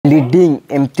Bleeding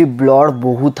एमती blood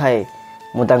बहुत थाए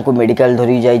मुझे मेडिकल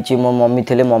धरी जाइए मो मम्मी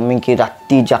थे मम्मी की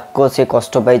राति जाक से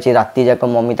कष्ट पाई राति जाक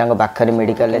मम्मी पाखे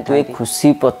मेडिकल तो ये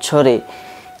खुशी पछरे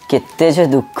केते जे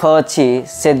दुख अच्छी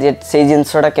से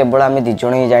जिनसटा केवल आम दिज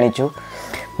ही जाचु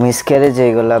मिसक्यारेज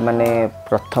हो गला माने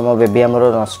प्रथम बेबी आमर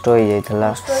नष्ट हो जाइथला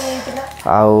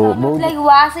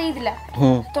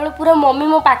तो पूरा मम्मी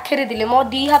मो पाखे दिले मो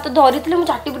दी हाथ धरी मु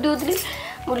चाटी पिटी होती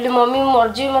बोले मम्मी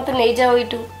मर्जी मत नहीं जाओ ये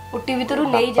उटी भर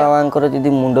नहीं जाओ जदि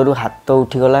मुंडरू हाथ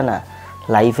उठीगला ना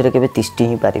लाइफ रे केबे तिष्टि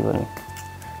ही पारिबनी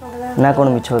ना कौन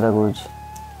मिछ कथा कहूँ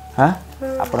हाँ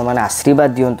आपण मैंने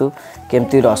आशीर्वाद दिंतु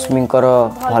केमती रश्मिकर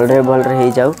भलरे हो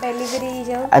जाऊ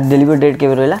डेलीवरी डेट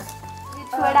केबे रहला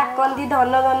छुआडा कंदी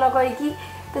धन धन कहि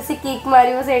तो से किक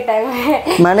मारियो से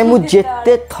टाइम माने मु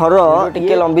जेते थर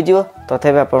टिके लंबी जीव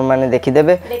तथापि आपण माने देखि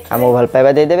देबे हम भल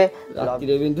पाइबा दे देबे राति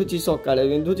रे बिंधुची सकाळे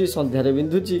बिंधुची संध्या रे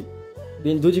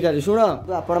बिंधुची काली सुनो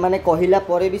तो आपण माने कहिला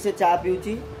परे भी से चा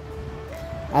पिउची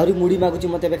आउरी मुड़ी मागुची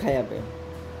मते बे खाया पे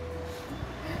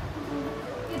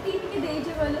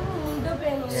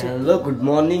हेलो गुड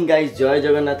मॉर्निंग गाइस जय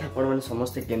जगन्नाथ आपण माने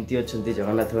समस्त केमती अछंती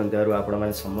जगन्नाथ मंदिर आपण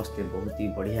माने समस्त बहुत ही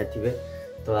बढ़िया थिबे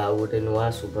तो आ गोटे नुआ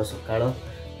शुभ सकाळ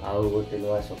आ गोटे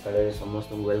नुआ सकाळ समस्त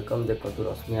वेलकम देखतु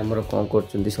रश्मि हमर कोन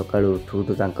करचंती सकाळ उठू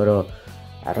उठू तांकर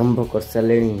आरंभ कर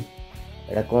सालेनी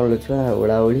एडा कोन लछुआ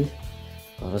ओळा ओळी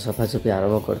घर सफा सफी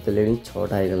आरंभ करतलेनी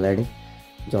 6टा हो गलानी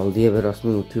जल्दी एबे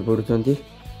रश्मि उठी पडुचंती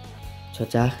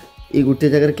छचा ए गुटे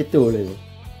जगह केते ओळेबो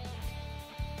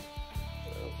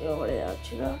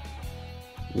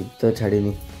निद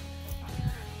छाड़नी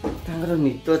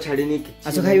निद छाड़नी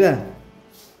आस खाइबा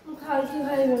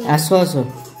आस आस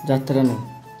जात्रा ना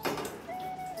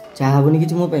चाह हबनी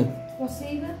कि मो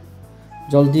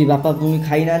जल्दी बापा पुणी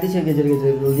खाई ना से गेजर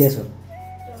गेजर जल्दी आस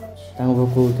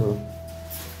भोक हो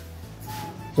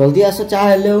जल्दी आस चाह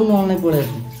हेले हो ना पड़े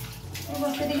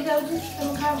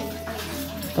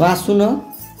तो आसुन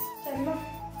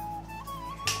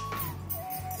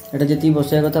एटा जति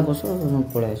बसिया कथा बस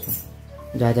पड़े आस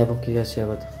जा जा पक आसिया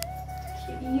कथा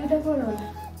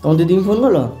तुम दीदी फोन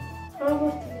कल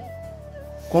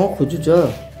कौन खोजुच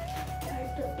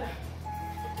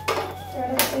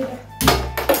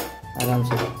आराम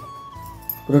से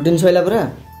प्रोटीन सैला परा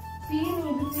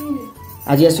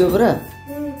आज आसो परा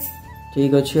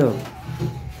ठीक अच्छे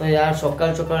तो यार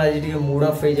सकाल सकाल आज मूड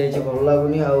अफ हो जाए भल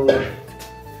लगुनि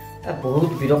बहुत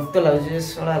विरक्त लगे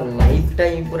सारा लाइफ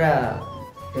टाइम पूरा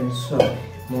टेंशन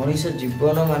मनीष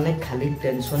जीवन माने खाली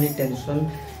टेंशन ही टेंशन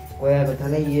कहया कथा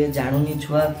नहीं ये जानूनी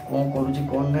छुआ कौन करुच्ची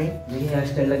कौन ना हेयर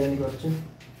स्टाइल केमती कर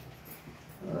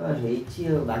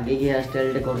बागे हेयर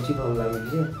स्टाइल कर भल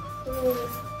लगे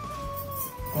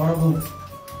कौन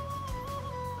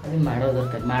खाली माड़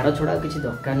दरकार माड़ छड़ा किसी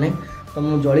दरकार नहीं तो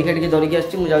मुझे जलिखा टे धरिकी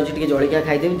आसुँचे जलिखा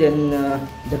खाईदेवी देन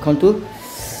देखु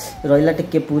रहा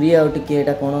टे पूरी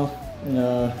आटे कौन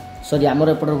सॉरी आमर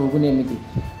एपटर घुगुनी एमती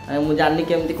मुझे जानी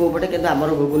केमती कौ पटे कि आमर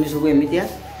घुगुनी सब एमतिया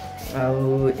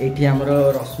आठी आमर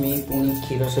रश्मि पुणी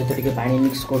क्षीर सहित पानी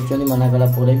मिक्स कर मना कला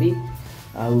भी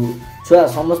छुआ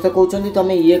समस्ते कहते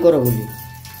तुम ये कर बोली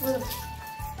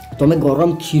तुम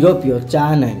गरम क्षीर पियो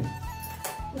चाह ना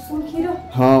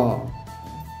हाँ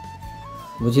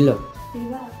बुझल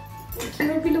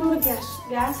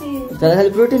खाली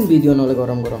प्रोटीन पी दियो ना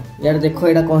गरम गरम यार देख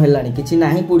यहाँ कौन है कि ना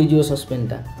पोड़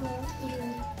सस्पेंटा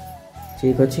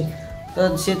ठीक अच्छे तो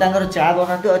सी चा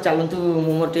बनाते चलतु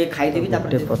मुझे खाईदेवी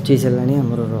पची सारे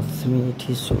आम रश्मि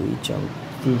ये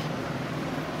शोचती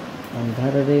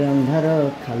अंधार रे अंधार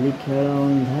खाली खेल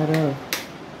अंधार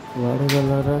कुआड़े गल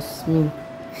रश्मि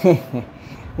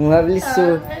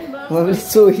भाविली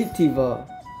शोई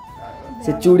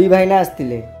से चूड़ी भाईना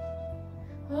आसते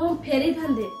फेरी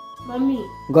थांदे मम्मी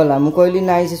गला मु कहली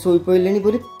नाई से सोई पइलेनी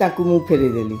बोली ताकू मु फेरी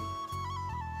देली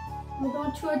मु तो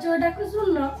छुआ छुआ डाक सुन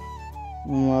न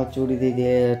मु चूड़ी दे दे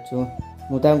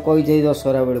मु ता कहि जाई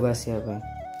दशहरा बेल आसिया पे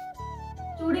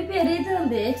चूड़ी फेरी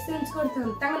थांदे एक्सचेंज करथन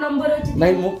ताका नंबर अछि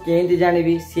भाई मु केंदी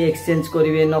जानिबी सी एक्सचेंज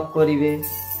करिवे न करिवे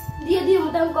दिए दिए मु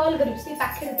ता कॉल करिब से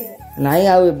पाखे देबे नाई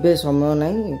आ एबे समय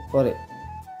नाही परे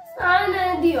ना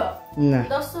दियो ना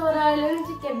दशहरा आइलेनी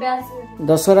जे केबे आसी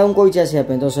दशहरा को कोइ आसिया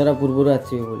पे दशहरा पूर्व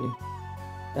आथियो बोली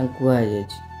तांकु आ जाय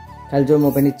खाली जो मो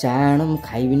पे चा आण मु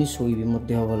खाइबिनी सोइबी मो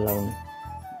देह भल लागुनी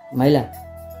माइला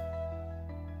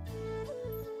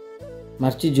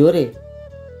मारची जोरे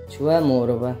छुआ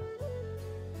मोर बा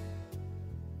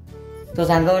तो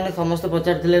सांग मैंने समस्त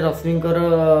पचार रश्मिकर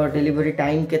डेलीवरी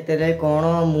टाइम केते कौन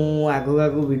मु आगु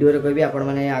आगु वीडियो कहबी आपण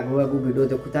माने आगु आगु वीडियो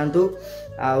देखु तांतु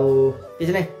आउ किछ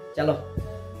नै चलो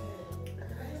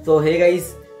तो हे गाइस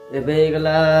एबे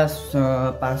गला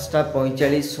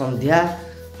 5:45 संध्या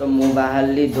तो मु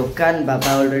बाहरली दुकान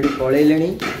बाबा ऑलरेडी पलैले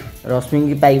रश्मि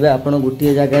की पाइबा आपण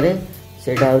गोटे जगार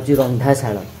से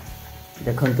रंधाशाल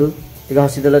देखु टे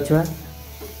हसीदेल छुआ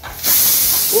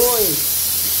ओए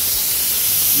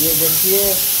ये देखिए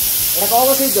एटा कौन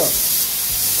बसईच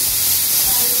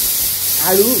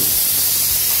आलू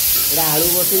एटा आलू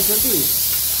बसई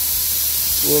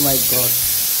ओ माय गॉड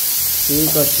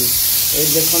ठीक अच्छे ये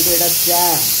देखो यहाँ चा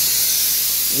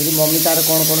ये मम्मी तार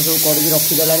कौन कौन सब कर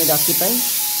रखीदेला राति टंग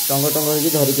टंग हो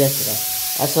धरिकी आसला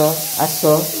आस आस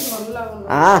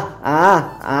आ आ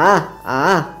आ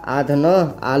आ धन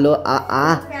आलो आ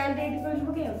आ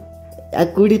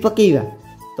कूड़ी पकेगा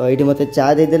तो ये मत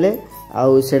चा देदेले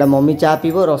आउ सेटा मम्मी चा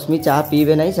पीब रश्मि चा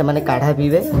पीबे नहीं से माने काढ़ा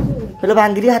पीबे हेलो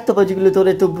भांगरी हाथ पजिकलु तोर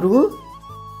एत उपरकू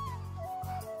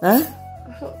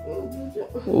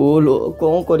ओ लो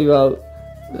कौन करवा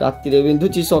राति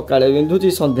बिंधुची सकाଳେ बिंधुची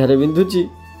संध्यारे बिंधुची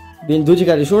बिंधुची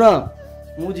खाली शुण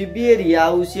मु जीवी एरी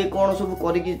आउ सी कौन सब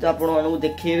करिकी आपण मानू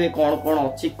देखेबे कौन कौन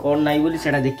अच्छी कौन नाई बोली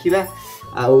सेटा देखिबा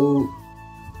आउ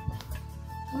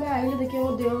मैं आइले देखिए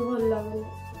मो देह भल लागो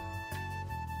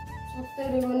सत्ते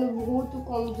रे माने बहुत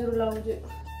कमजोर लागो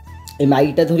ए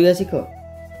माइटा धरिया सिख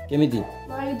केमिति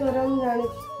माई धरम जाने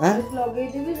हां लगे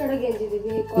देबी सेटा गेंजी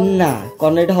देबी ना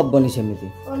कनेक्ट हबनी सेमिति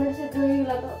कनेक्ट से थई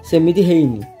गेला तो सेमिति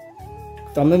हेइनी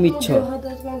तमे मिछ बहुत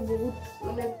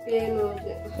माने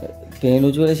पेन हो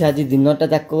से आज दिनटा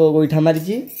जाक गोईठा मारी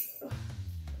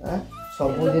सब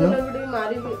दिन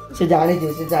से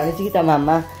जानी कि ता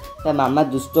मामा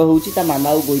दुष्ट होउची ता मामा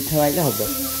गोईठा मारले हब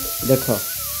देख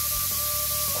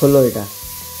खोलो एटा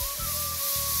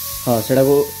हाँ सेटा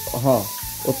को हाँ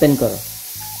ओपन कर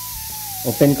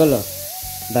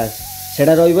बस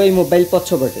सेटा रहिबो ई मोबाइल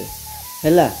पछपटे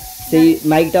हैला से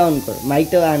माइकटा ऑन कर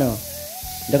माइकटा आण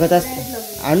देख ता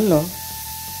आण न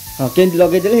हाँ केमती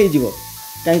लगेदेले हो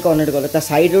कहीं कनेक्ट कल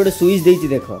साइड गोटे स्विच देती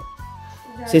देख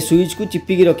से स्विच को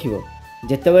चिपिकी रखिब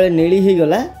जितेबाला नीली हो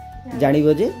गला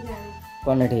जानव जे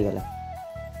कनेक्ट हो गला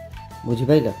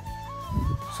बुझिपाइल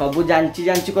सब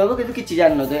जानची कहब कि किसी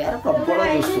जान न यार प्रबल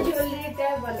दोष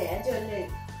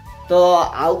तो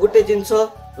आउ गोटे जिनस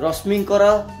रश्मिंकर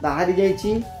बाहरी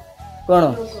जाइए कौन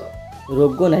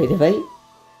रोग नहीं रे भाई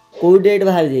कौ डेट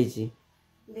बाहरी जाइए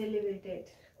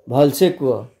भलसे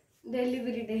कह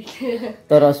डेलीवरी डेट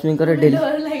तो रश्मि कर डेली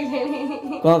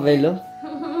कौन कहलो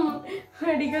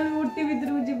मेडिकल उठी भीतर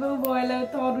जीव भय लाग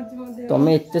थरुची मते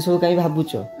तमे एते सब काई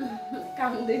भाबुछ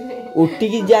काम दे उठी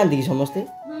की जानती कि समस्ते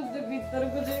भीतर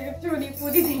को जे चोरी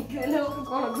पूरी देखले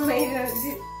कोन को नहीं रहती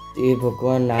ए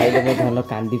भगवान नाइले में धन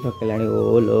कांदी फकलाणी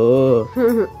ओ लो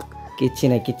किछि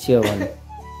ना किछि होबनी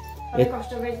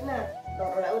कष्ट भेज ना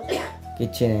डर लागुछ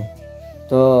किछि नहीं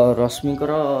तो रश्मि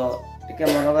कर टिके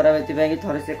मन खराब ये कि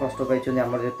थे से कष्ट पाई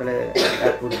आम जो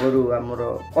पूर्वर आमर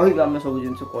कहूँ आम सब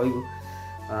जिन कहूँ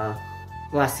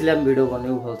आसला वीडियो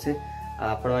बनैबू भलसे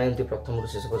आपण मैंने प्रथम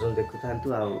शेष पर्यटन देखु था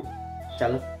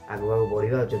चलो आगु आगु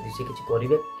बढ़िया जदि से किसी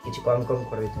करेंगे किसी कम कम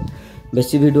कर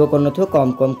बेसी वीडियो कर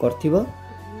कम कम कर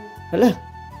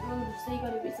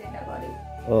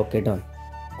ओके डन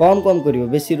कम कम कर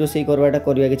बेसी रोसई करवाटा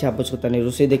करवा किसी आवश्यकता नहीं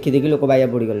रोसई देखी देखी लोक बाया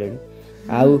पड़ गले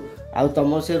आउ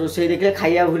तुम से रोसई देखले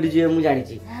खाइया भूली जी मुझे जानी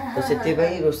तो से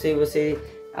रोसई बोसई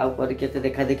आउ कर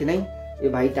देखा देखी नहीं ये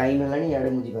भाई टाइम है इे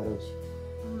मुझे जाबार अच्छे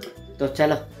तो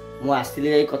चलो मु आसली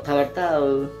जाई कथबार्ता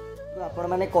आपण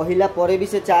मैंने कहला पर भी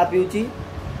से चा पीऊँची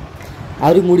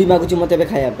आहरी मुड़ी मागुची मत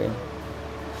खाया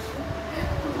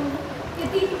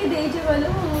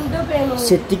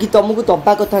से तुमको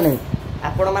दबा कथा नहीं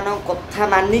आपण मान कथा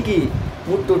मानिकी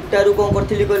मु टोटारू कौन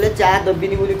करी कहले चा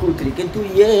दबिनी बोली कहती किंतु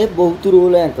ये बहुत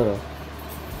रोल है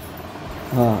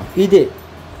हाँ पी दे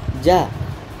जा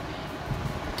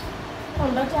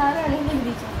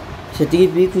से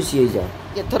पी खुशी हो जा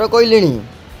एथर कहले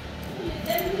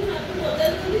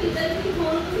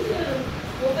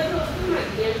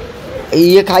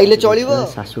ये खाइले चलिबो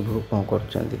सासु भो कौन कर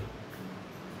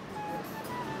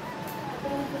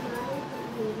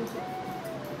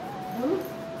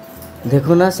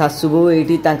देखो ना सासु बो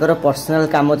ये पर्सनल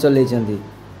काम चल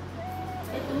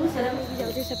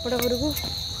सेपट घर को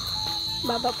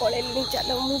बाबा पलैले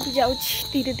चलो मुझे जाऊँ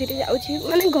धीरे धीरे जाऊँ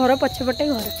माने घर पछपटे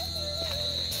घर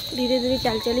धीरे धीरे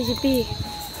चल चली जी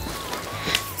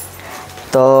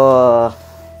तो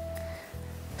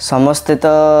समस्ते तो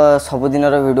सबुदिन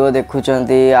वीडियो देखुंट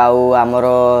आमर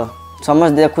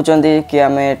समस्त देखुं कि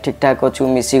आम ठीक ठाक अच्छु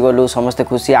मिसी गलु समस्ते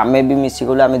खुशी आम भी मिसी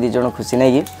गलु आम दिज खुशी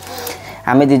नहीं कि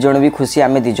आम दिज भी खुशी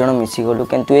आम दिज मिसी गलु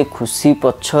किंतु ये खुशी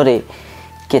पछरे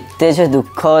केते जे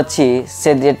दुख अच्छी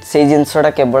से जिनसटा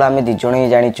केवल आम दिज ही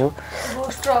जाचु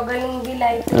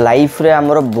लाइफ रे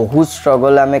आमर बहुत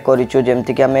स्ट्रगल आम करूँ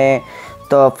जमती कि आम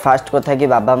तो फास्ट कथा कि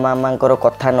बाबा मामांकर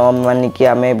कथा न मानिकी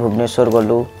आम भुवनेश्वर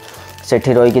गलु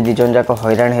सेठी रही दी जन जाक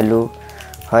हैरान हेलु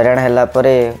हैरान हैला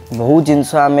परे बहुत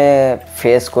जिनस आम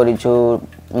फेस करिछु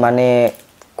माने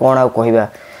कौन आ कहवा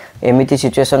एमती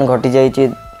सिचुएशन घटी जाइए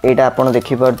यहाँ आपड़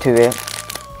देखिपे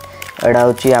एटा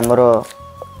हूँ आमर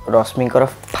रश्मिकर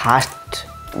फास्ट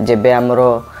जेबे आमर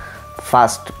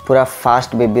फास्ट पूरा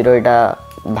फास्ट बेबीर यहाँ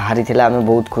बाहरी थिला आम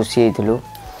बहुत खुशी होइथिलु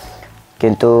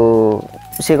किंतु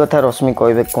से कथा रश्मि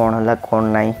कहबे कौन है कौन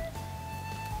नाई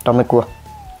तमें कह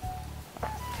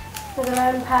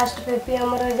फास्ट बेबी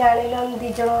आमर जानिलु हम दी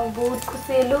जण बहुत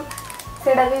खुशी हेलु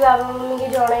सेटा भी बाबा मम्मी के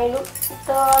जनइलु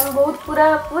तो हम बहुत पूरा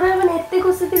पूरा माने एते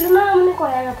खुशी थिलु ना माने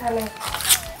कहया कथा नै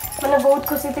माने बहुत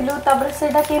खुशी थिलु तबरे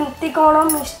सेटा केमती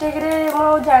कोन मिस्टेक रे मो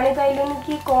जानि पाइलुनी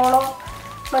कि कोन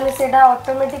माने सेटा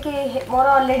ऑटोमेटिक मोर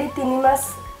ऑलरेडी 3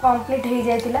 मास कंप्लीट हे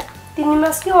जायतिला 3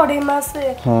 मास की 2.5 मास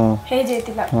हे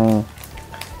जायतिला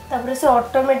तबरे से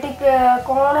ऑटोमेटिक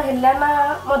कोन हैला ना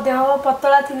मो देह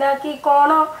पतला थिला कि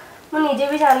कोन मु निजे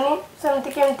भी जाननी सेमती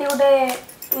केमती गोटे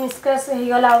मिसकैरेज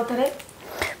हो गला आउथरे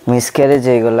मिसकैरेज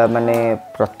हो गला माने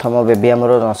प्रथम बेबी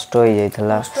हमरो नष्ट हो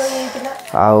जाइथला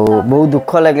आउ बहुत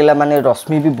दुख लगिला माने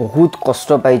रश्मि भी बहुत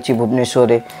कष्ट पाइची भुवनेश्वर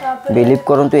रे बिलीव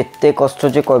करंतु एते कष्ट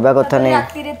जे कहबा कथा नै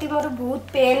राती राती मोर बहुत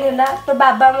पेन होला तो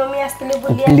बाबा मम्मी आस्तिले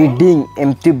बुलिया ब्लीडिंग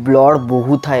एम्प्टी ब्लड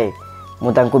बहुत थाए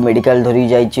मु तांको मेडिकल धरी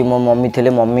जाइची मो मम्मी थिले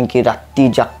मम्मी की राती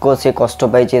जाक से कष्ट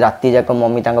पाइची राती जाक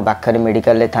मम्मी तांको पाखरे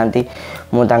मेडिकल ले थांती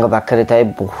मु तांको पाखरे थाए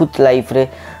बहुत लाइफ रे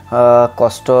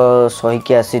कष्ट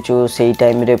सहीकी आसीचु से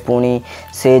टाइम रे पुणी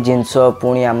से जिनस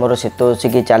पुणी आमर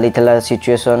सेतोसिकी चली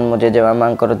सिचुएसन मो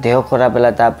जेजेमामांकर देह खराब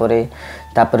है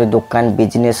तापर दुकान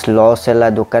बिजनेस लॉस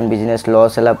है दुकान बिजनेस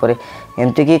लॉस है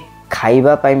एमती कि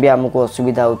खाइबा पाई भी आमको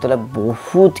असुविधा होता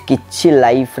बहुत किछि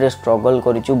लाइफ रे स्ट्रगल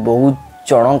करिचु बहुत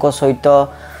जनक सहित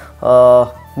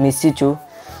मिसिचु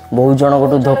बहुत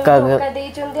जनकटू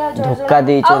धोखा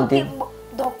देइचंती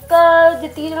धक्का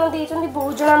जति जन देइचंती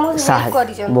बहुत जन हम हेल्प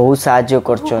करिचंती बहुत साहाय्य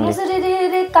करचंती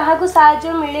रे काहाकू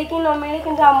साहाय्य मिले कि न मिले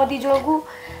किंतु हम दी जन को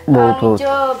बहुत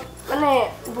माने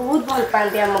बहुत भल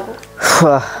पांती हमको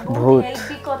बहुत हेल्प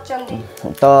भी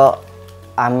करचंती तो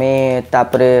आमे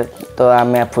तापरे तो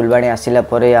आमे फुलबाणी आसिला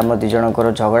परे आम दी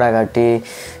जनकर झगड़ा घाटी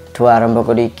ठू आरंभ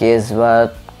करी केस बा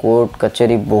कोर्ट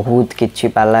कचेरी बहुत किछि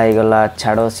पाला हो गला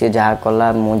छाड़ सी जहाँ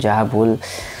कला मु जहाँ भूल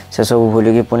से सब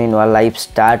भूलिकी पुणी नुआ लाइफ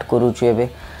स्टार्ट करुचु एबे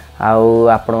आउ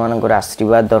आपण मानकर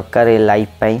आशीर्वाद दरकार ए लाइफ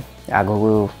पाई आगो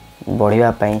को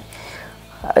बढ़िया पाई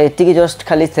एतिकी जस्ट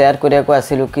खाली शेयर करिया को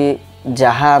आसिलु कि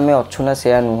जहाँ आमे अछु ना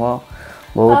से नुह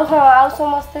बहुत हां आ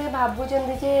समस्त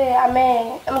भाबुचंदी जे आमे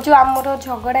जो हमरो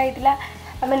झगड़ा हेतिला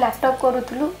आमे नाटक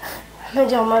करूथलु आमे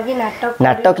जमा भी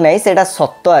नाटक नहीं सेटा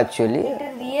सत्य एक्चुअली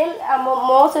रियल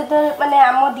मो सहित माने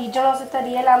आम दी जण सहित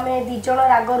रियल आमे दी जण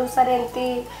राग रुसा रे एंती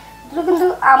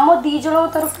किंतु आम दी जण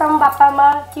तरफ आम बापा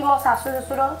माँ कि मो सासु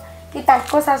ससुर कि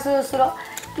तांको सासु ससुर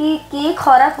कि किए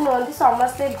खराब नुहंती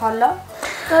समस्ते भल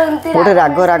तो एमती गोटे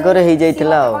राग रे हे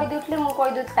जाइतिला कहि देथले मु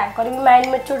कहि देत तांकर भी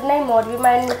माइंड मैच्योर नै मोर भी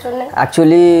माइंड मैच्योर नै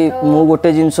एक्चुअली मु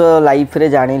गोटे जिंस लाइफ रे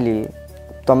जानिली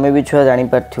तमे भी छुआ जानी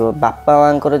पारथियो बापा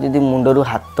मांकर जदी मुंडरू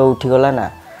हाथ उठी गला ना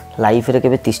लाइफ रे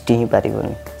केबे तिष्टि ही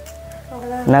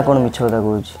पारिबनी ना कोन मिछ कथा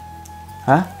कहूछ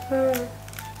हां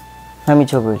ना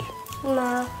मिछ कहली ना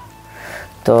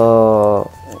तो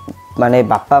माने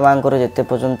बापा मांकर जते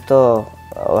पर्यंत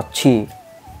अच्छी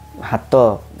हाथ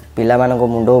पिला मानक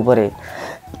मुंड उपरे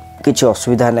किछि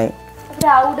असुविधा नै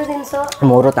आ गोटे जिंस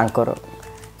मोर तांकर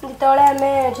जितने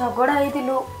आम झगड़ा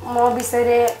होइतिलु मो विषय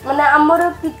रे माने आमर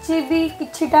किछि भी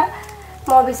किछिटा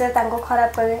मो विषय तांको खराब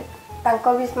करे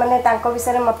तांको भी माने तांको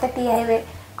विषय रे मते टियाइबे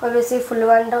कहबे से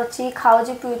फुलवांड अछि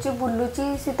खाउची पिउची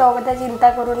बुलुची से तो कथा चिंता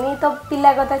करूनी तो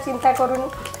पिला कथा चिंता करूनी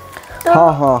तो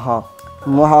हां हां हां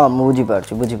हाँ बुझी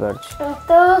पार्छ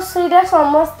तो सेटा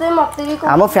समस्त मते भी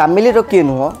आम फैमिली रो किए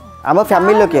नुह आम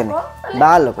फैमिली किए नहीं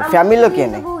बा लोक फैमिली किए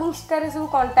नहीं इंस्टा रे सब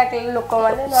कांटेक्ट लोक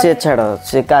माने से छाड़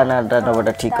से का नाटा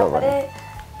नबटा ठीक हो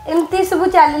एमती सब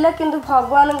चलिला किंतु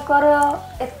भगवान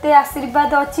एते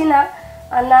आशीर्वाद अच्छी ना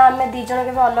ना आम दी जन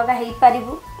के अलग हो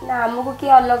पारिबु ना हमको किए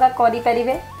अलग करि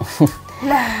परिबे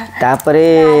तापरे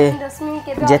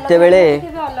जेते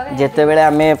बेले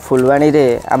आमे फुलवाणी रे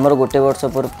हमर गोटे वर्ष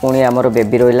पर पुणी हमर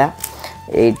बेबी रोइला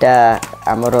एटा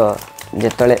हमर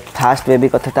जेतले फास्ट बेबी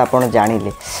कथा तो आपण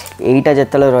जानिले एटा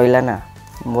जेतले रोइला ना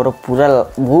मोर पूरा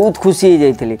बहुत खुशी हो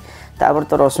जाइथिली तापर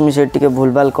तो रश्मि से टिके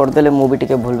भूलभाल करदेले मु भी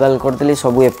टिके भूलभाल करदेली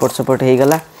सब एपट सेपट हो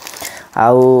गला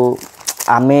आउ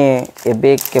आमे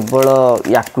एबे केवल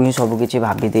याकू ही सब किछि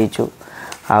भाबी देइछु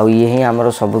आउ ये ही आमर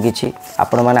सबकि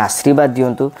आपण मैंने आशीर्वाद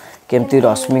दिंतु केमती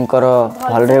रश्मिकर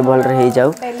भलरे हो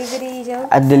जाऊ डेलीवरी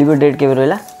आ डेलीवरी डेट केबे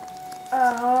रहला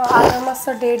आर मास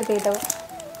डेट देदेव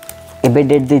एबे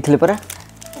डेट देथिले परा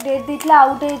डेट देथिले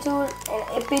आउट जो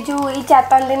एपे जो ई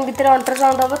 4-5 दिन भीतर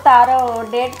अल्ट्रासाउंड हम तार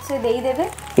डेट से देदेवे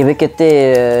एबे केते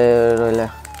रहला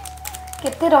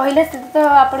केते रहिले से तो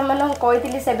आपण मन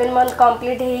कहइतिली 7 मंथ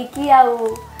कंप्लीट हेई कि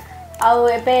आउ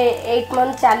एबे 8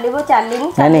 मंथ चालिबो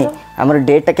चालिनी नहीं हमर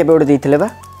डेट टा केबे ओड देथिले बा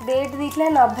डेट देथिले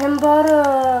नवंबर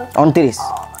 29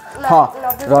 हाँ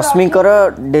रश्मिकर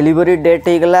डेलीवरी डेट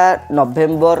हो गला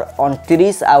नवेम्बर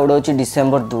 29 आउट होची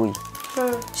डिसेंबर 2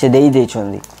 से देई देई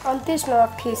छोंदी 29 न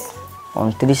 28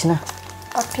 29 ना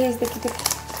 28 देखि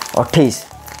 28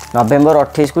 नवेम्बर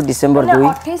 28 को डिसेंबर 2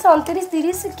 28 29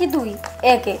 30 कि 2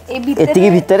 एक ए भीतर एतिकी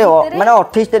भीतर माने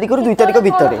 28 तारिख रु 2 तारिख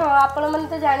भीतर हां आपण मन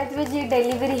तो जानिथिबे जे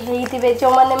डेलीवरी हेइथिबे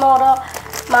जो माने मोर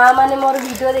माँ माने मोर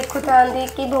वीडियो देखु थांदी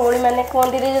कि भौणी माने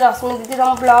कोंदी रे रश्मि दीदी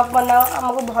तुम ब्लॉग बनाओ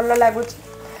हमको भलो लागुची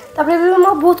तबे भी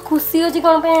मो बहुत खुशी होची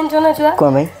कोन पे एंजन छुआ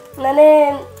कोन भाई माने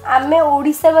आमे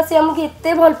ओडिसावासी हमके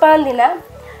एते भल पांदी ना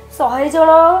 100 जण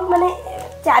माने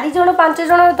 4 जण 5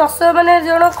 जण 10 माने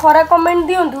जण खरा कमेंट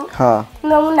दियंतु हां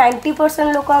न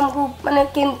 90% लोक हमको माने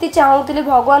केमती चाहूतिले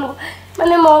भगवान को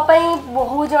माने मो पई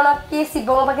बहु जण के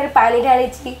शिव पाखे पानी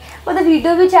ढाली मत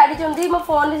वीडियो भी छाड़ी मो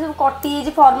फोन सब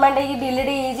कटि फॉर्मेट हो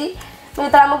डिलीट हो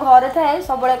तो आम घर थाए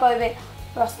सब कहे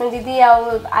रश्मि दीदी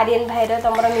आर्यन भाई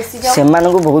तुम मिसी जाओ से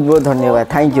बहुत बहुत धन्यवाद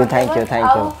thank you thank you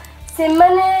thank you से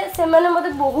मत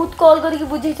बहुत कॉल करके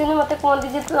बुझे मत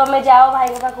कहते तुम जाओ भाई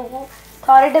पाखक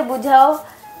थरे बुझाओ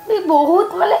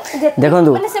बहुत माने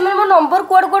देखंतु माने से मो नंबर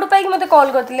कोड कोड पाई मते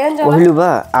कॉल करथिले कहलु बा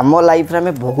हम लाइफ रे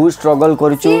हम बहुत स्ट्रगल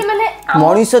करिचु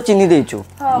मनीष चिन्हि देचु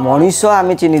मनीष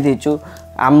आमे चिन्हि देचु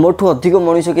आमठू अधिक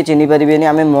मनीष के चिन्हि परिबेनी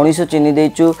आमे मनीष चिन्हि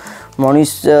देचु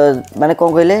मनीष माने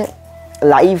कोन कहले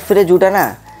लाइफ रे जुटा ना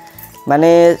माने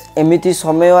एमिति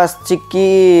समय आछि कि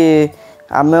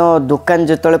आमे दुकान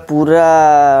जतले पूरा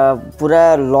पूरा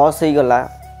लॉस हो गला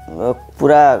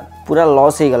पूरा पूरा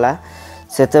लॉस हो गला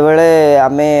सेते बेले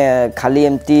आमे खाली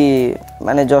एमती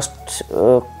माने जस्ट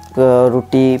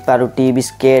रुटी पारुटी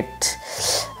बिस्केट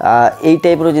एई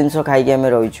टाइप रो जिंस खाई के आमे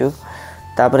रहिछु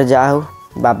तापर जा हो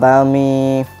बाबा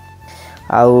मी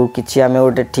आउ किछि आमे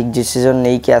ओटे ठीक डिसीजन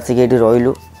नै कि आसी के एठी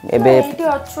रहिलु एबे एठी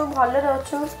अछु भले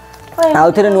रहछु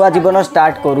आउ थरे नुवा जीवन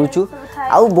स्टार्ट करूछु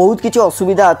आउ बहुत किछि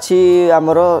असुविधा अछि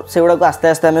हमरो सेगुडा को आस्ते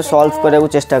आस्ते हमें सॉल्व करे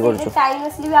चेष्टा करछु टाइम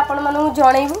असली भी आपण मानु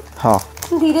जणैबु हां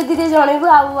धीरे धीरे जणैबु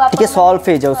आउ आपण के सॉल्व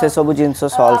हे जाउ से सब जिंस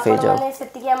सॉल्व हे जाउ माने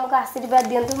सेति हमको आशीर्वाद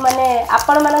दियंतु माने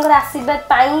आपण मानकर आशीर्वाद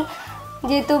पाई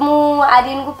जेतु मु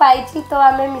आर्यन को पाइछि तो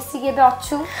हमें मिसी के बे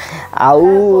अछु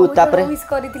आउ तापरे विश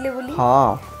करितिले बोली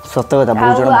हां सत कथा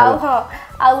बहुत जण भालो हां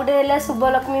आउ गुटे हेले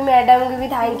शुभलक्ष्मी मैडम के भी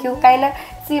थैंक यू काइना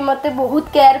सी मते बहुत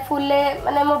केयरफुल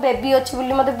माने मो बेबी अछि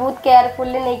बोली मते बहुत केयरफुल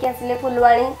नै कि आसिले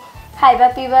फुलवाणी खाइबा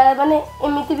पीबा माने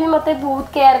एमिति भी मते बहुत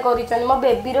केयर करिछन मो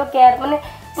बेबी रो केयर माने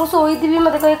मो सोईति भी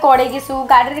मते कहे कड़े कि सु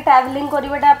गाड़ी रे ट्रैवलिंग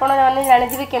करबाटा आपण माने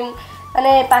जानिथिबे केम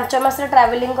माने 5 मास रे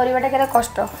ट्रैवलिंग करबाटा केरा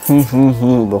कष्ट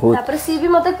बहुत तापर सी भी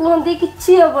मते कहंती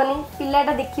किछि होबनी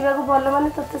पिल्लाटा देखिबा को भलो माने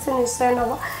तते से निश्चय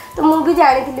होबो तो मु भी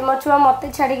जानिथिली मो छुआ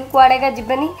मते छाडी के कुआडे का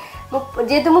जिबेनी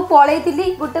जेतु मु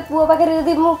पळैतिली गुटे पुओ पाखे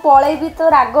यदि मु पळैबी तो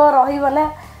राग रहिबो ना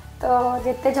तो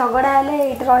जेते झगड़ा हेले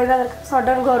एट रहिबा दरकार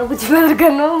सडन घर को जिबा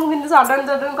दरकार नो मु किंतु सडन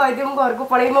सडन कहि मु घर को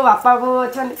पळै मो बापा को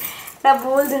अछन ता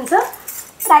बोल दिनस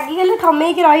रागी गले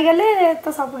थमै के रहि गले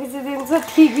तो सब किछि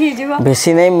दिनस ठीक ही जिवो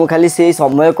बेसी नै मु खाली से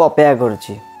समय को अपेक्षा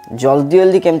करछि जल्दी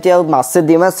जल्दी केमती आ मासे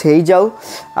 2 मास हे जाऊ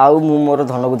आउ मु मोर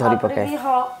धन को धरी पकाए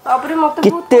हां तापर मते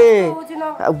किते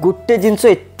गुटे जिंस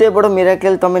एते बड़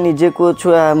मिराकल तमे निजे को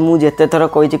छुआ मु जेते थर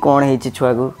कहिछि कोन हेछि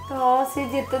छुआ को हां से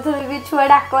जेते थर भी छुआ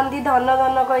डाकंदी धन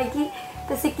धन कहि कि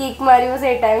तो से किक मारियो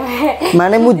से टाइम में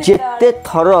माने मु जेते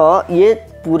थर ये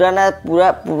पूरा ना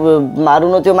पूरा मारू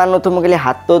न मान न मु खाली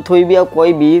हाथ थोइबी आ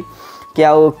कहबी कि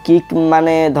आ किक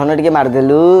माने धन टिके मार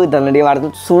देलु धन टिके मार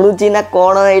देलु सुनुची ना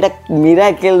कोन एटा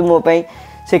मिराकल मो पई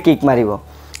से किक मारिबो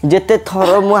जेते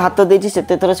थर मु हाथ देछि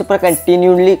सेते थर से पूरा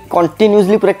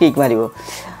कंटीन्यूअसली पूरा किक मारिबो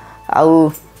आ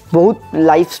बहुत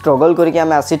लाइफ स्ट्रगल करके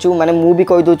हम आसीचु माने मु भी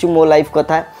कहि दोछु मो लाइफ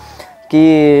कथा कि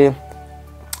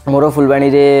मोर फुलवाणी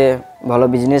रे भलो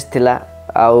बिजनेस थिला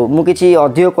आउ मु किछि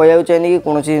अधिक कहया चाहिनी कि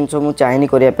कोनोसी जिंस मु चाहिनी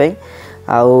करिया पई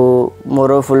आउ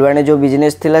मोर फुलवाणी जो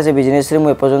बिजनेस थिला से बिजनेस रे मु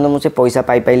एपर्यंत मु से पैसा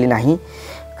पाई पाइली नाही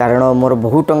कारण मोर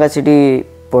बहुत टंका सिटी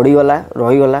पड़ी गला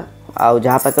रही गला आउ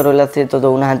जहा पाकर रहला से तो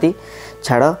दउ नाहंती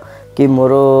छाड़ कि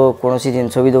मोर कोनोसी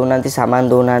जिंस भी दउ नाहंती सामान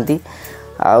दउ नाहंती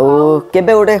आउ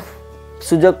केबे गोटे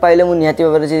सुजोग पाइले मु निहाती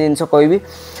बाबा से जिंस कहबी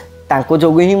तांको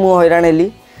जोगु ही मु हैरान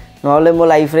हेली नले मो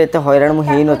लाइफ रे एते हैरान मु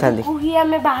हेई न थांदी उही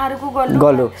हमें बाहर को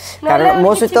गलो कारण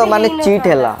मो से तो माने चीट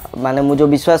हैला माने मु जो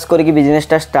विश्वास करी कि बिजनेस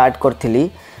टा स्टार्ट करथिली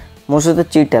ମୋ ସହିତ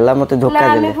ଚିଟ୍ ହେଲା ମୋତେ ନା ଧୋକା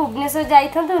ଆମେ ଦେଲେ ଭୁବନେଶ୍ୱର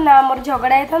ଯାଇଥାନ୍ତୁ ନା ଆମର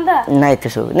ଝଗଡ଼ା ହେଇଥାନ୍ତା। ନା ଏତେ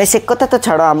ସବୁ ନାଇଁ ସେ କଥା ତ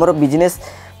ଛାଡ଼ ଆମର ବିଜନେସ୍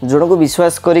ଜଣକୁ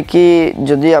ବିଶ୍ୱାସ କରିକି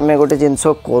ଯଦି ଆମେ ଗୋଟେ ଜିନିଷ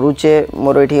କରୁଛେ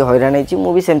ମୋର ଏଠି ହଇରାଣ ହେଇଛି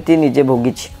ମୁଁ ବି ସେମିତି ନିଜେ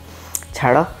ଭୋଗିଛି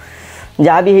ଛାଡ଼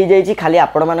ଯାହା ବି ହେଇଯାଇଛି ଖାଲି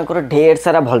ଆପଣମାନଙ୍କର ଢେର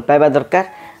ସାରା ଭଲ ପାଇବା ଦରକାର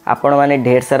ଆପଣମାନେ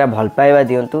ଢେର ସାରା ଭଲ ପାଇବା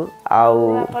ଦିଅନ୍ତୁ ଆଉ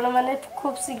ଆପଣମାନେ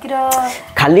ଖୁବ୍ ଶୀଘ୍ର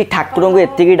ଖାଲି ଠାକୁରଙ୍କୁ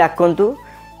ଏତିକି ଡାକନ୍ତୁ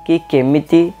କି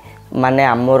କେମିତି ମାନେ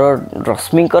ଆମର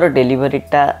ରଶ୍ମିଙ୍କର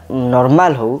ଡେଲିଭରିଟା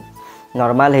ନର୍ମାଲ୍ ହଉ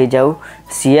ନର୍ମାଲ୍ ହେଇଯାଉ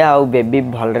ସିଏ ଆଉ ବେବି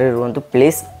ଭଲରେ ରୁହନ୍ତୁ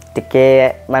ପ୍ଲିଜ୍ ଟିକେ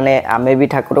ମାନେ ଆମେ ବି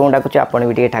ଠାକୁରଙ୍କୁ ଡାକୁଛୁ ଆପଣ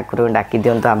ବି ଟିକେ ଠାକୁରଙ୍କୁ ଡାକି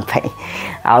ଦିଅନ୍ତୁ ଆମ ପାଇଁ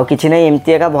ଆଉ କିଛି ନାହିଁ ଏମିତି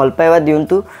ଏକା ଭଲ ପାଇବା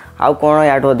ଦିଅନ୍ତୁ ଆଉ କ'ଣ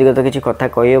ୟାଠୁ ଅଧିକ ତ କିଛି କଥା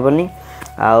କହିହେବନି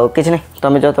ଆଉ କିଛି ନାହିଁ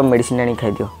ତମେ ଯାଅ ତମ ମେଡ଼ିସିନ୍ ଆଣିକି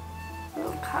ଖାଇଦିଅ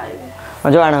ହଁ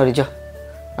ଯାଅ ଆଣ ହରିଛ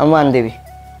ଆଉ ମୁଁ ଆଣିଦେବି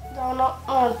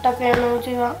ଅଣ୍ଟା ପେନ୍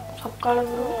ହେଉଛି ସକାଳୁ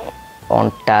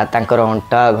ଅଣ୍ଟା ତାଙ୍କର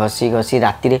ଅଣ୍ଟା ଘଷି ଘଷି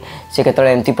ରାତିରେ ସେ କେତେବେଳେ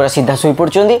ଏମିତି ପୁରା ସିଧା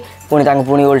ଶୋଇପଡ଼ୁଛନ୍ତି ପୁଣି ତାଙ୍କୁ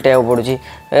ପୁଣି ଓଲଟେଇବାକୁ ପଡ଼ୁଛି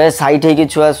ଏ ସାଇଟ୍ ହେଇକି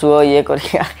ଛୁଆ ଶୁଅ ଇଏ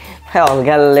କରିକି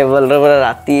ଅଲଗା ଲେଭେଲ୍ର ପୁରା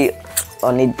ରାତି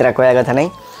ଅନିଦ୍ରା କହିବା କଥା ନାହିଁ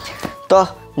ତ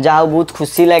ଯାହା ହଉ ବହୁତ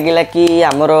ଖୁସି ଲାଗିଲା କି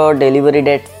ଆମର ଡେଲିଭରି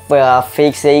ଡେଟ୍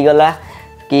ଫିକ୍ସ ହେଇଗଲା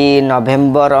कि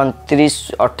नवेम्बर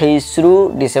 29-28 रु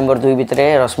डिसेम्बर 2 भितर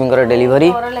रश्मिकर डेलीवरी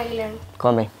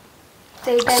कम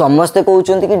समस्ते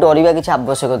कहते कि डरवा किसी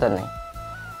आवश्यकता नहीं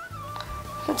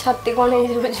छाती कोन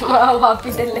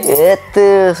एते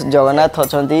जगन्नाथ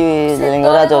अच्छा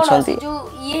लिंगराज अच्छा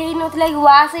ये नथला कि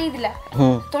वास हेइदिला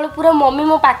तोले पूरा मम्मी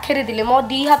मो पाखरे दिले मो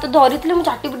दी हाथ धरिथिले मु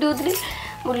चाटी पिटी होतली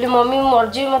बोलली मम्मी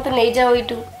मर्जी मते नै जाओ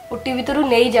इटू उटी भितरु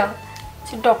नै जाओ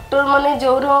से डॉक्टर माने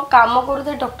जोर काम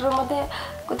करूथे डॉक्टर मते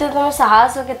कहते तुम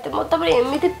साहस केते मत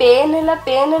एमती पेन है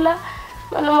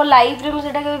माने मो लाइफ रे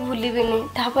मुझे भूलबेनि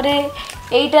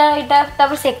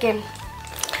एटा सेकेंड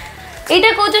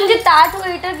एटा कहते ताठू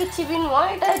एटा किसी भी नुह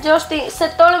एटा जस्ट से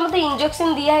मत इंजेक्शन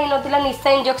दिया ही नथिला निशा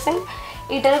इंजेक्शन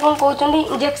एटार कौन कहते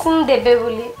इंजेक्शन देबे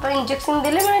बोली तो इंजेक्शन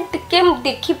देले माने टिके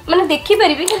देखि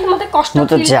परिबी कि मते कष्ट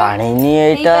तो जानिनी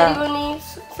एटा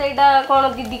सेटा कोन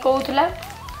दीदी कहउथला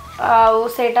आ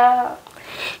सेटा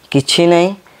किछि नहीं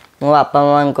मो बापा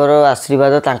माँकर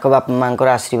आशीर्वाद तांको बापा माँकर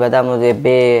आशीर्वाद आम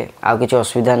एबे आउ किछि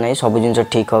असुविधा नहीं सब जिन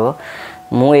ठीक हम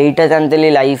मु एटा जानतेली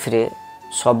लाइफ रे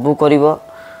सबू करिवो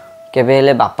केबे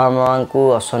हेले बापा माँ को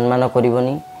असम्मान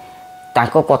करबनी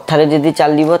तांको कथारे जदि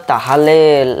चलिबो ताहाले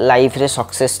लाइफ रे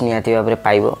सक्सेस निहाती भाव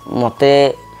पाइबो मते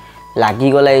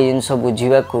लागिगला ए जिनस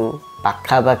बुझीबा को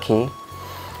पाखापाखि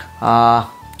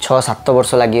 6-7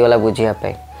 वर्ष लागिगला बुझिया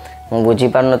पाई मु बुझी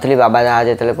पार नथली बाबा जहाँ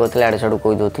जिते कहते आड़े साड़ू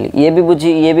कही दूसरी ये भी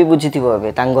बुझी थी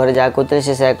ए घर जहाँ कहते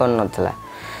से कर नाला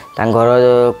घर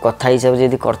कथा हिसाब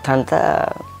से करता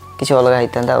किसी अलग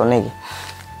होता नहीं कि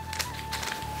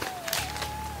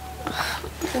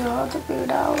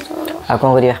आ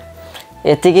कौन करिया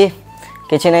एतिकी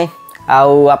किसी नहीं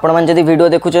आपण मैंने जदि वीडियो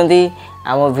देखुंट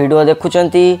आम वीडियो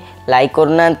देखुंट लाइक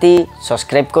करना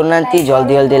सब्सक्राइब करना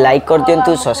जल्दी जल्दी लाइक कर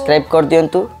दिंतु सब्सक्राइब कर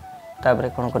दिंतु तापर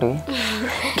कौन करी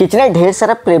किसी ना ढेर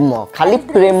सारा प्रेम खाली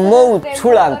प्रेम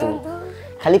उछुलांतु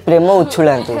खाली प्रेम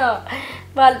उछुलांतु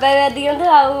भल पाइबा दियंतु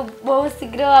आ बहुत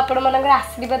शीघ्र आपण मानकर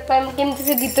आशीर्वाद पाए केमति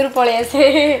से भीतर पळे आसे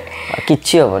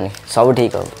किछि होबनी सब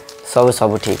ठीक हो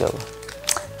सब ठीक हो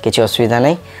किछि असुविधा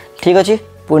नहीं ठीक अछि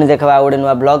पुणी देखबा आ गोटे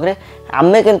नुआ ब्लॉग रे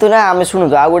आमे किंतु ना आमे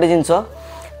सुनु आ गोटे जिंस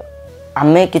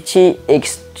आमे किछि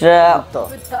एक्स्ट्रा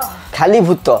खाली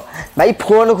भूत भाई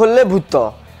फोन खोलले भूत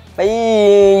भाई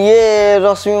ये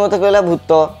रश्मि मत कहला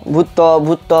भूत भूत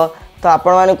भूत तो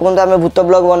आपण माने कहते आम भूत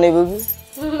ब्लॉग बनइबू कि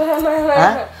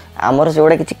हाँ आमर से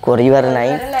गुड़ा किसी कर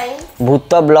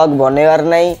भूत ब्लॉग बनइबार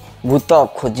नहीं भूत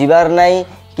खोजिबार नहीं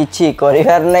किछि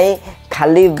करिबार नहीं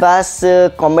खाली बास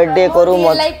कॉमेडी करू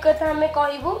लाइफ कथा हमें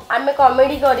कहबू हमें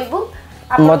कॉमेडी करिवू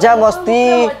मजा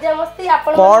मस्ती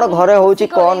कौन घरे होची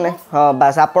कौन नहीं हाँ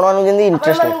बस आपण मानु जंदी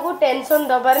इंटरेस्ट को टेंशन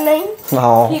दबार नहीं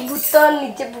कि भूत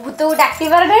निजे भूत को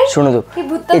डाकिबार नहीं सुनु कि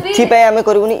भूत एथि पय हमें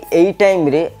करबुनी एई टाइम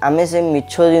रे हमें से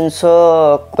मिछो जिंस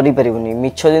करि परिबुनी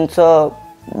मिछो जिंस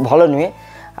भलो नुहे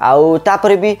आउ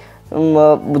तापरे भी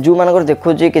जो मानकर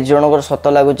देखुची कि जनकर सत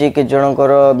लागुची कि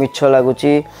जनकर मिछ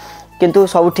लागुची किंतु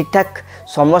सब ठीक ठाक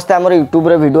समस्ते आमर यूट्यूब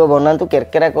रे वीडियो बनातु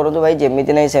केरकेरा करतु भाई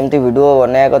जेमिति नहीं सेमती वीडियो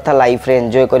बनाया कथा लाइफ रे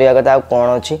एंजॉय करिया कथा कौन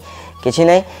अच्छी किसी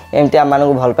नहीं एमती आम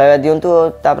मानक भल पाइबा दिंतु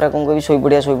तापर कौन कह शोई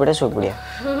पड़िया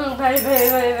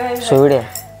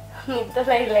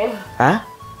हाँ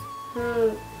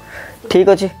ठीक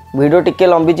अच्छे वीडियो टिके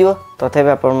लंबी जीव तथापि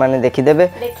आपण मैंने देखीदे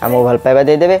आमको भल पाइबा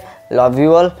देदेवे love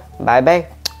you all bye bye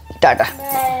tata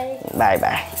bye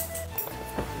bye.